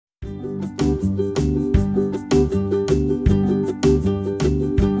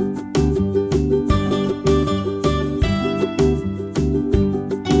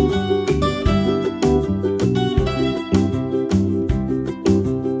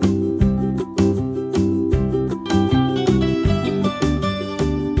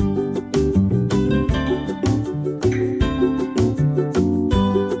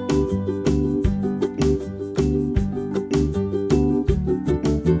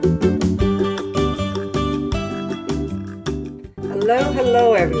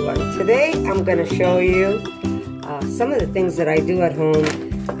Hello everyone. Today I'm going to show you some of the things that I do at home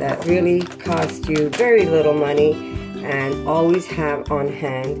that really cost you very little money and always have on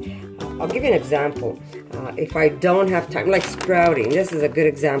hand. I'll give you an example. If I don't have time, like sprouting, this is a good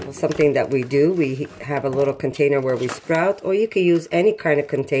example, something that we do. We have a little container where we sprout, or you could use any kind of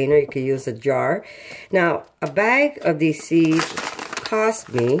container. You could use a jar. Now, a bag of these seeds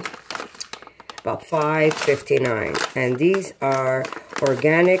cost me about $5.59, and these are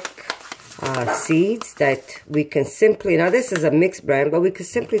organic seeds that we can simply, now this is a mixed brand, but we could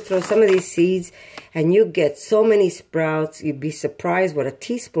simply throw some of these seeds and you get so many sprouts. You'd be surprised what a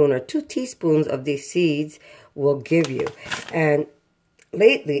teaspoon or 2 teaspoons of these seeds will give you. And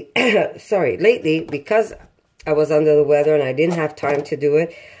lately, lately, because I was under the weather and I didn't have time to do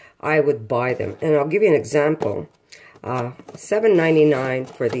it, I would buy them. And I'll give you an example. $7.99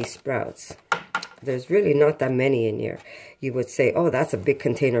 for these sprouts. There's really not that many in here. You would say, oh, that's a big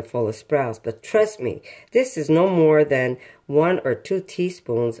container full of sprouts. But trust me, this is no more than 1 or 2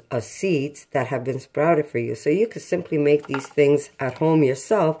 teaspoons of seeds that have been sprouted for you. So you could simply make these things at home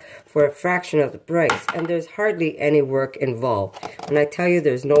yourself for a fraction of the price. And there's hardly any work involved. When I tell you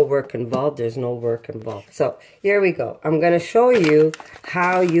there's no work involved, there's no work involved. So here we go. I'm going to show you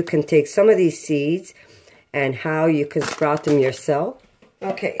how you can take some of these seeds and how you can sprout them yourself.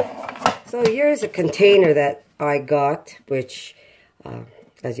 Okay. So here's a container that I got, which,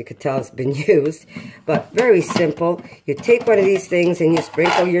 as you can tell, has been used, but very simple. You take one of these things and you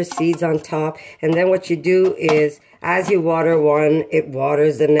sprinkle your seeds on top, and then what you do is, as you water one, it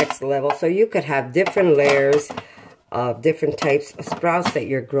waters the next level. So you could have different layers of different types of sprouts that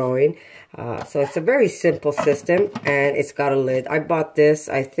you're growing. So it's a very simple system, and it's got a lid. I bought this,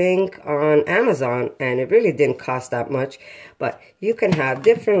 I think, on Amazon, and it really didn't cost that much. But you can have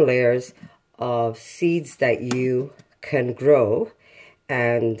different layers of seeds that you can grow,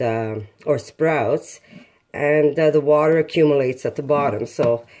 and or sprouts, and the water accumulates at the bottom.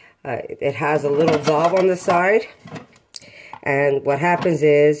 So it has a little valve on the side, and what happens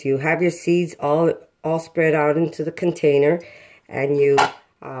is you have your seeds all spread out into the container, and you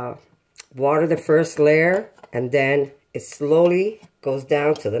water the first layer, and then it slowly goes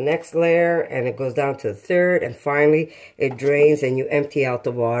down to the next layer, and it goes down to the third, and finally it drains and you empty out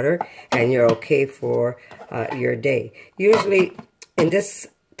the water, and you're okay for your day. Usually in this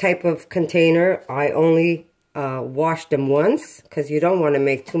type of container, I only wash them once, because you don't want to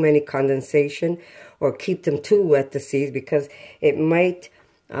make too many condensation or keep them too wet, the seeds, because it might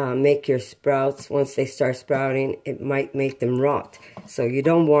make your sprouts, once they start sprouting, it might make them rot. So you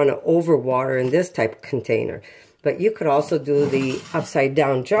don't want to overwater in this type of container. But you could also do the upside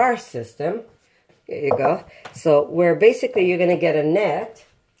down jar system. Here you go. So where basically you're going to get a net.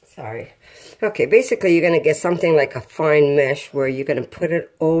 Sorry. Okay, basically you're going to get something like a fine mesh where you're going to put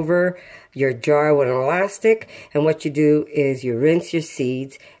it over your jar with an elastic. And what you do is you rinse your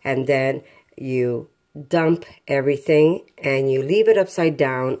seeds, and then you dump everything and you leave it upside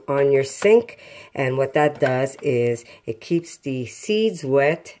down on your sink. And what that does is it keeps the seeds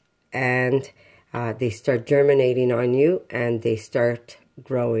wet, and they start germinating on you, and they start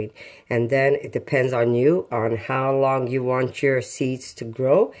growing. And then it depends on you on how long you want your seeds to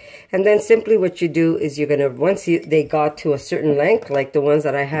grow. And then simply what you do is you're going to, once they got to a certain length, like the ones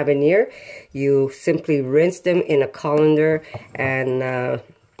that I have in here, you simply rinse them in a colander, and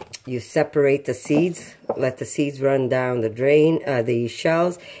you separate the seeds, let the seeds run down the drain, the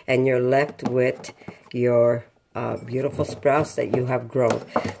shells, and you're left with your beautiful sprouts that you have grown.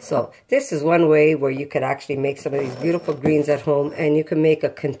 So this is one way where you could actually make some of these beautiful greens at home, and you can make a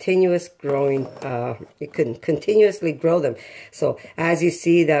continuous growing, you can continuously grow them. So as you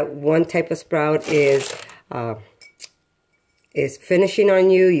see, that one type of sprout is finishing on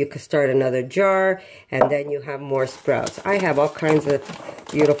you, you could start another jar, and then you have more sprouts. I have all kinds of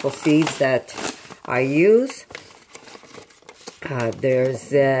beautiful seeds that I use. There's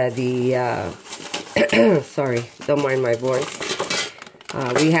sorry, don't mind my voice.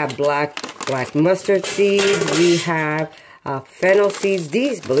 We have black mustard seeds. We have fennel seeds.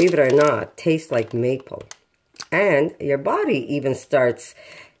 These, believe it or not, taste like maple. And your body even starts,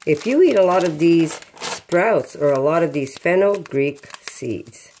 if you eat a lot of these sprouts or a lot of these fenugreek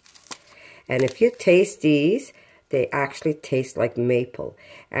seeds, and if you taste these, they actually taste like maple.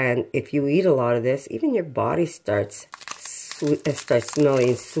 And if you eat a lot of this, even your body starts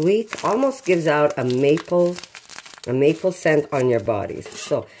smelling sweet, almost gives out a maple scent on your bodies.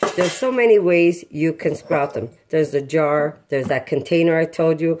 So there's so many ways you can sprout them. There's the jar, there's that container I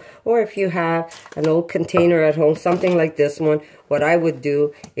told you, or if you have an old container at home, something like this one, what I would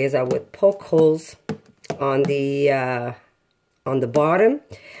do is I would poke holes on the on the bottom,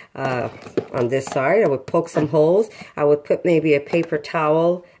 on this side. I would poke some holes. I would put maybe a paper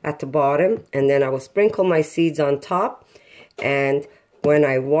towel at the bottom, and then I would sprinkle my seeds on top. And when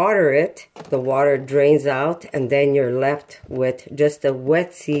I water it, the water drains out, and then you're left with just the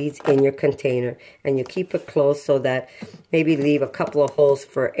wet seeds in your container. And you keep it closed so that maybe leave a couple of holes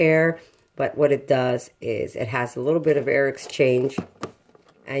for air. But what it does is it has a little bit of air exchange,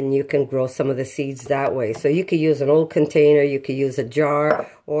 and you can grow some of the seeds that way. So you could use an old container, you could use a jar,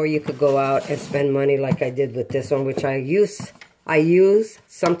 or you could go out and spend money like I did with this one, which I use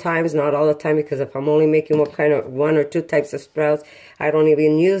sometimes, not all the time, because if I'm only making one or two types of sprouts, I don't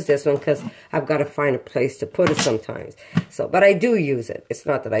even use this one because I've got to find a place to put it sometimes. So, but I do use it. It's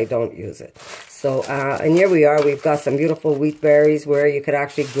not that I don't use it. So, and here we are. We've got some beautiful wheat berries where you could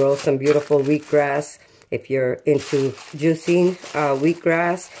actually grow some beautiful wheatgrass. If you're into juicing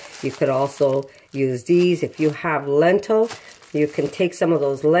wheatgrass, you could also use these. If you have lentil, you can take some of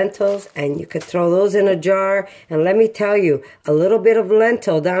those lentils and you could throw those in a jar. And let me tell you, a little bit of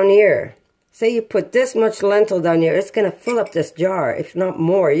lentil down here. Say you put this much lentil down here, it's going to fill up this jar, if not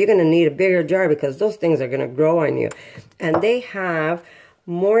more. You're going to need a bigger jar because those things are going to grow on you. And they have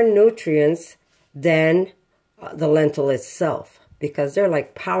more nutrients than the lentil itself, because they're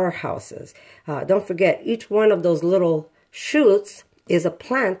like powerhouses. Don't forget, each one of those little shoots is a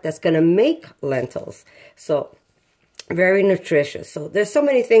plant that's going to make lentils. So very nutritious. So there's so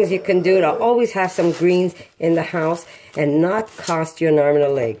many things you can do to always have some greens in the house and not cost you an arm and a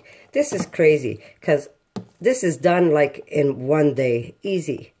leg. This is crazy because this is done like in one day,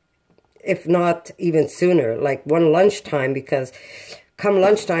 easy. If not even sooner, like one lunchtime, because come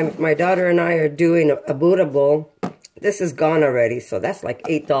lunchtime, if my daughter and I are doing a Buddha bowl, this is gone already. So that's like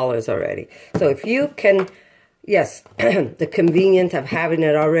 $8 already. So if you can, yes, the convenience of having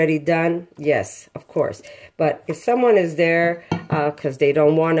it already done, yes, of course. But if someone is there because they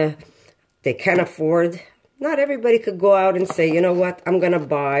don't want to, they can't afford, not everybody could go out and say, you know what, I'm going to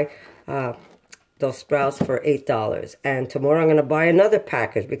buy those sprouts for $8. And tomorrow I'm going to buy another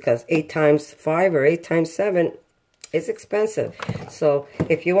package because 8 times 5 or 8 times 7 is expensive. So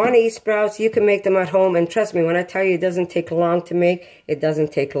if you want to eat sprouts, you can make them at home. And trust me, when I tell you it doesn't take long to make, it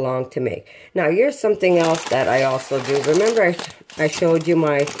doesn't take long to make. Now, here's something else that I also do. Remember I showed you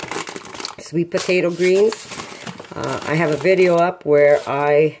my sweet potato greens? I have a video up where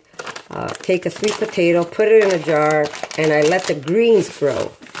I take a sweet potato, put it in a jar, and I let the greens grow.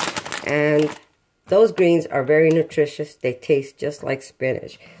 And those greens are very nutritious. They taste just like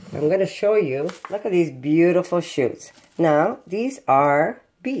spinach. I'm going to show you. Look at these beautiful shoots. Now, these are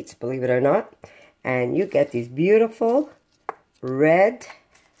beets, believe it or not. And you get these beautiful red.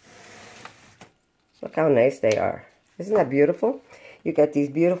 Look how nice they are. Isn't that beautiful? You get these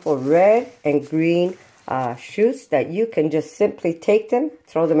beautiful red and green shoots that you can just simply take them,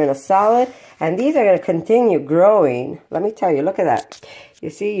 throw them in a salad, and these are going to continue growing. Let me tell you, look at that. You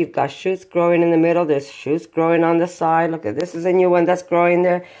see, you've got shoots growing in the middle. There's shoots growing on the side. Look at this is a new one that's growing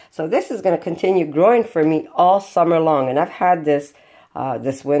there. So this is going to continue growing for me all summer long, and I've had this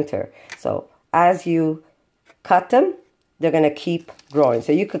this winter. So as you cut them, they're going to keep growing.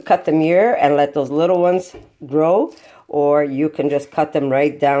 So you could cut them here and let those little ones grow, or you can just cut them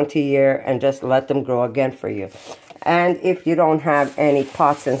right down to here and just let them grow again for you. And if you don't have any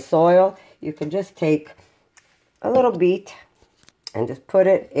pots and soil, you can just take a little beet and just put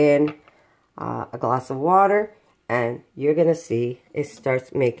it in a glass of water, and you're going to see it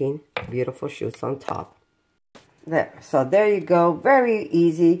starts making beautiful shoots on top. There. So there you go. Very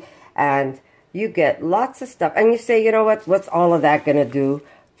easy, and you get lots of stuff. And you say, you know what, what's all of that going to do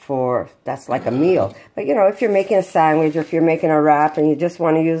for, that's like a meal. But, you know, if you're making a sandwich or if you're making a wrap and you just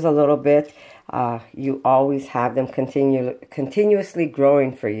want to use a little bit, you always have them continuously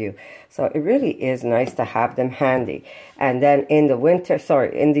growing for you. So it really is nice to have them handy. And then in the winter,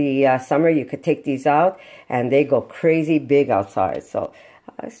 in the summer, you could take these out and they go crazy big outside. So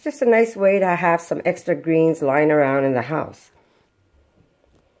it's just a nice way to have some extra greens lying around in the house.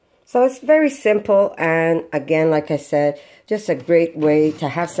 So it's very simple, and again, like I said, just a great way to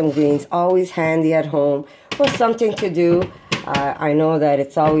have some greens always handy at home or something to do. I know that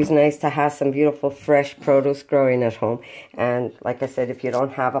it's always nice to have some beautiful fresh produce growing at home. And like I said, if you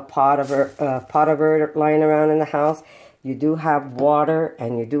don't have a pot of earth lying around in the house, you do have water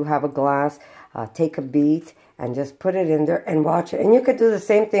and you do have a glass, take a beet and just put it in there and watch it. And you could do the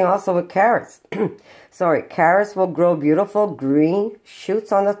same thing also with carrots. Carrots will grow beautiful green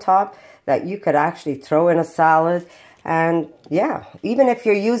shoots on the top that you could actually throw in a salad. And yeah, even if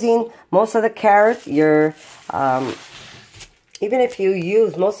you're using most of the carrot, you're even if you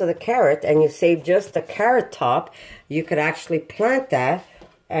use most of the carrot and you save just the carrot top, you could actually plant that,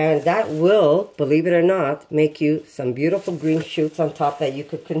 and that will, believe it or not, make you some beautiful green shoots on top that you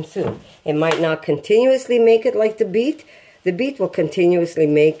could consume. It might not continuously make it like the beet. The beet will continuously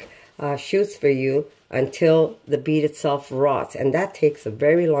make shoots for you until the beet itself rots, and that takes a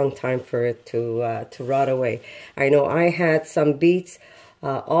very long time for it to rot away. I know I had some beets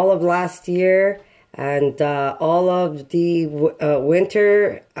all of last year, and all of the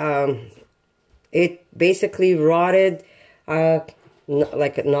winter, it basically rotted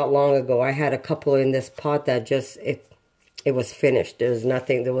like not long ago. I had a couple in this pot that just, it was finished. There was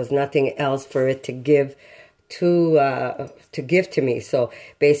nothing else for it to give to me. So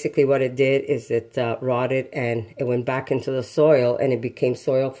basically what it did is it rotted, and it went back into the soil, and it became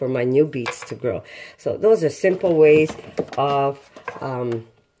soil for my new beets to grow. So those are simple ways of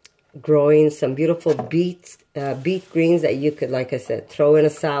growing some beautiful beet greens that you could, like I said, throw in a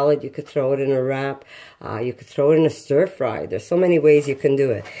salad. You could throw it in a wrap. You could throw it in a stir fry. There's so many ways you can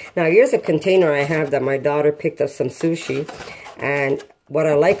do it. Now here's a container I have that my daughter picked up some sushi, and what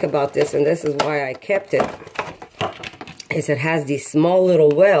I like about this, and this is why I kept it, is it has these small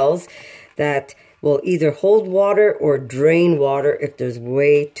little wells that will either hold water or drain water if there's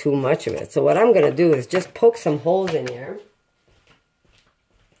way too much of it. So what I'm going to do is just poke some holes in here.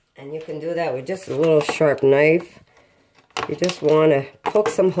 And you can do that with just a little sharp knife. You just want to poke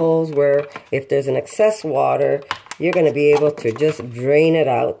some holes where if there's an excess water, you're going to be able to just drain it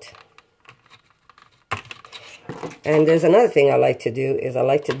out. And there's another thing I like to do is I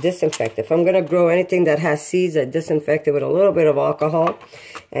like to disinfect. If I'm going to grow anything that has seeds, I disinfect it with a little bit of alcohol.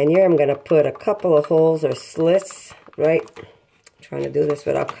 And here I'm going to put a couple of holes or slits, right? I'm trying to do this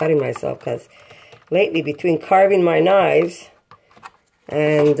without cutting myself, because lately between carving my knives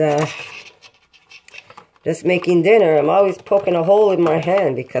and just making dinner, I'm always poking a hole in my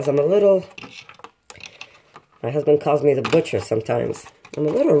hand because I'm a little, my husband calls me the butcher sometimes. I'm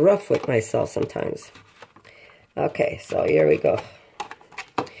a little rough with myself sometimes. Okay, so here we go.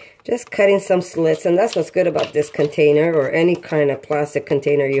 Just cutting some slits, and that's what's good about this container or any kind of plastic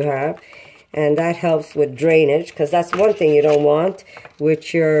container you have. And that helps with drainage, because that's one thing you don't want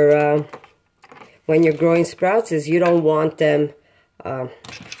with your, when you're growing sprouts, is you don't want them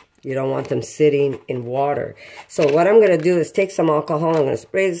sitting in water. So what I'm going to do is take some alcohol. I'm going to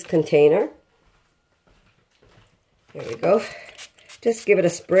spray this container. There we go. Just give it a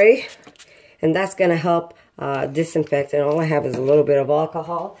spray, and that's going to help disinfect. And all I have is a little bit of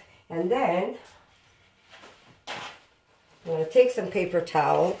alcohol. And then I'm going to take some paper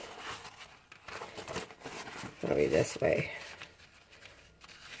towel. Probably this way.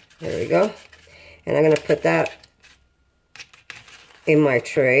 There we go. And I'm going to put that in my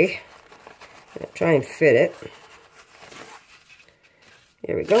tray. I'll try and fit it.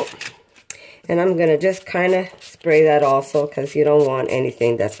 Here we go. And I'm going to just kind of spray that also, because you don't want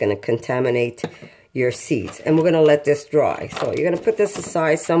anything that's going to contaminate your seeds. And we're going to let this dry. So you're going to put this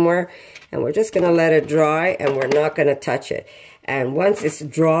aside somewhere, and we're just going to let it dry, and we're not going to touch it. And once it's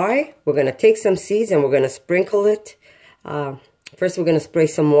dry, we're going to take some seeds and we're going to sprinkle it. First we're going to spray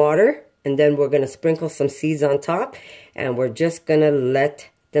some water, and then we're going to sprinkle some seeds on top, and we're just going to let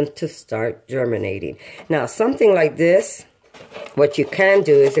them to start germinating. Now, something like this, what you can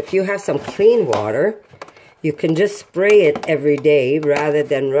do is if you have some clean water, you can just spray it every day rather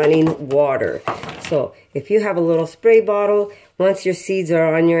than running water. So if you have a little spray bottle, once your seeds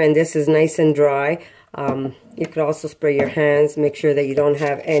are on here and this is nice and dry, you could also spray your hands. Make sure that you don't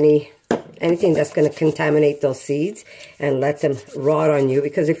have anything that's going to contaminate those seeds, and let them rot on you.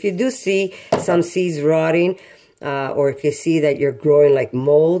 Because if you do see some seeds rotting, or if you see that you're growing like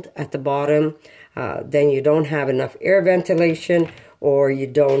mold at the bottom, then you don't have enough air ventilation, or you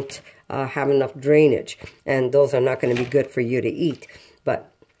don't have enough drainage, and those are not going to be good for you to eat. But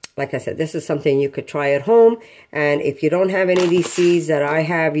like I said, this is something you could try at home. And if you don't have any of these seeds that I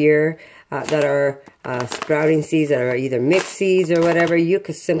have here, that are sprouting seeds, that are either mixed seeds or whatever, you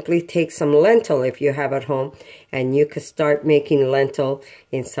could simply take some lentil if you have at home, and you could start making lentil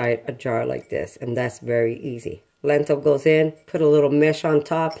inside a jar like this. And that's very easy. Lentil goes in, put a little mesh on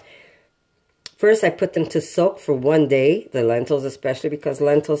top. First, I put them to soak for 1 day, the lentils especially, because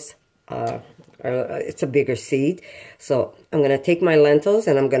lentils, it's a bigger seed. So I'm going to take my lentils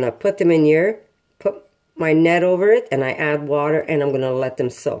and I'm going to put them in here, put my net over it, and I add water, and I'm going to let them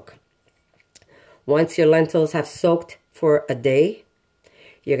soak. Once your lentils have soaked for a day,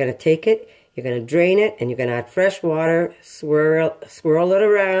 you're going to take it, you're going to drain it, and you're going to add fresh water, swirl it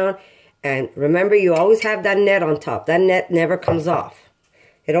around. And remember, you always have that net on top. That net never comes off.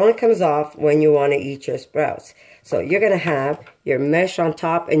 It only comes off when you want to eat your sprouts. So you're going to have your mesh on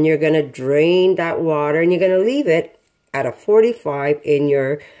top, and you're going to drain that water, and you're going to leave it at a 45 in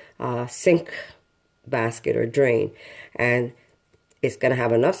your sink basket or drain. And it's going to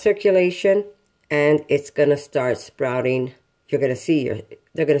have enough circulation, and it's going to start sprouting. You're going to see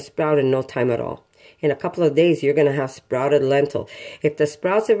they're going to sprout in no time at all. In a couple of days, you're going to have sprouted lentil. If the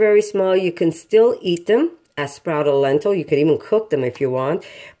sprouts are very small, you can still eat them as sprouted lentil. You can even cook them if you want.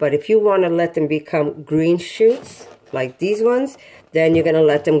 But if you want to let them become green shoots, like these ones, then you're going to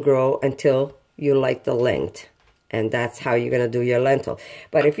let them grow until you like the length. And that's how you're going to do your lentil.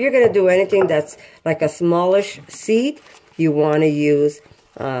 But if you're going to do anything that's like a smallish seed, you want to use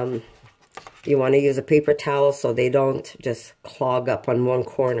a paper towel so they don't just clog up on one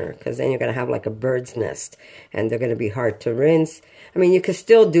corner, because then you're going to have like a bird's nest and they're going to be hard to rinse. I mean, you can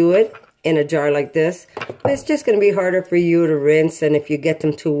still do it in a jar like this, but it's just going to be harder for you to rinse, and if you get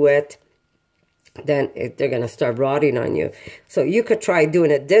them too wet, then they're going to start rotting on you. So you could try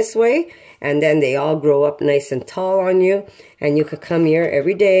doing it this way, and then they all grow up nice and tall on you, and you could come here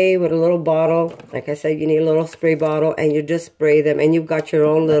every day with a little bottle. Like I said, you need a little spray bottle, and you just spray them, and you've got your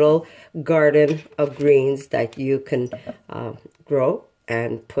own little garden of greens that you can grow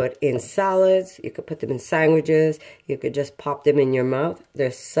and put in salads. You could put them in sandwiches. You could just pop them in your mouth.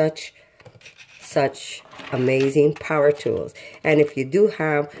 They're such amazing power tools. And if you do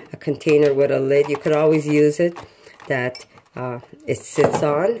have a container with a lid, you could always use it that it sits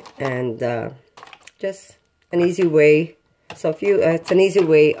on, and just an easy way. So if you, it's an easy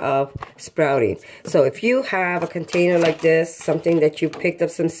way of sprouting. So if you have a container like this, something that you picked up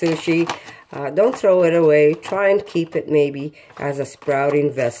some sushi, don't throw it away. Try and keep it maybe as a sprouting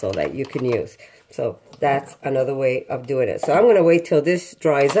vessel that you can use. So that's another way of doing it. So I'm going to wait till this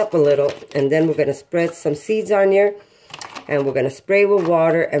dries up a little, and then we're going to spread some seeds on here, and we're going to spray with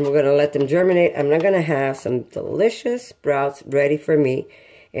water, and we're going to let them germinate. I'm going to have some delicious sprouts ready for me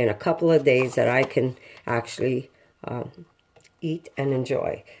in a couple of days that I can actually eat and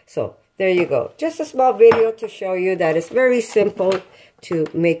enjoy. So there you go. Just a small video to show you that it's very simple to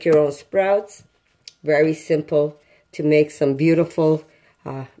make your own sprouts. Very simple to make some beautiful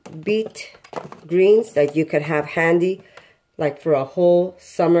beet greens that you could have handy like for a whole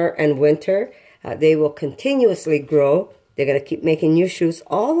summer and winter. They will continuously grow. They're going to keep making new shoots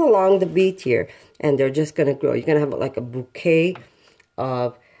all along the beet here, and they're just going to grow. You're going to have like a bouquet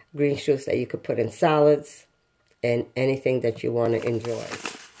of green shoots that you could put in salads and anything that you want to enjoy.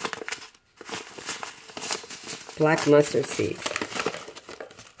 Black mustard seeds.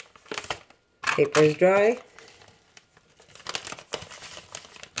 Paper is dry.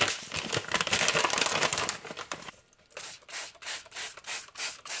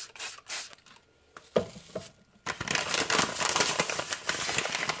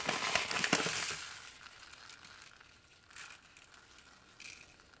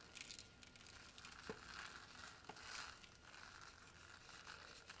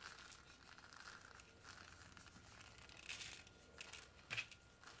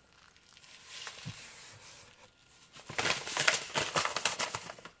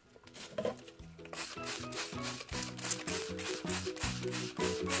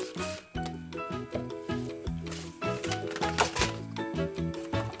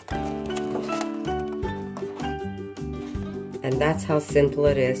 And that's how simple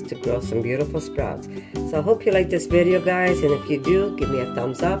it is to grow some beautiful sprouts. So I hope you like this video, guys, and if you do, give me a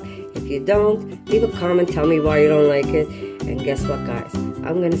thumbs up. If you don't, leave a comment, tell me why you don't like it. And guess what, guys?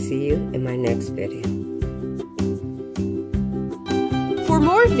 I'm going to see you in my next video. For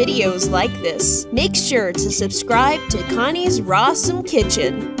more videos like this, make sure to subscribe to Connie's RAWsome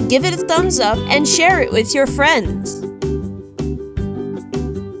Kitchen. Give it a thumbs up and share it with your friends.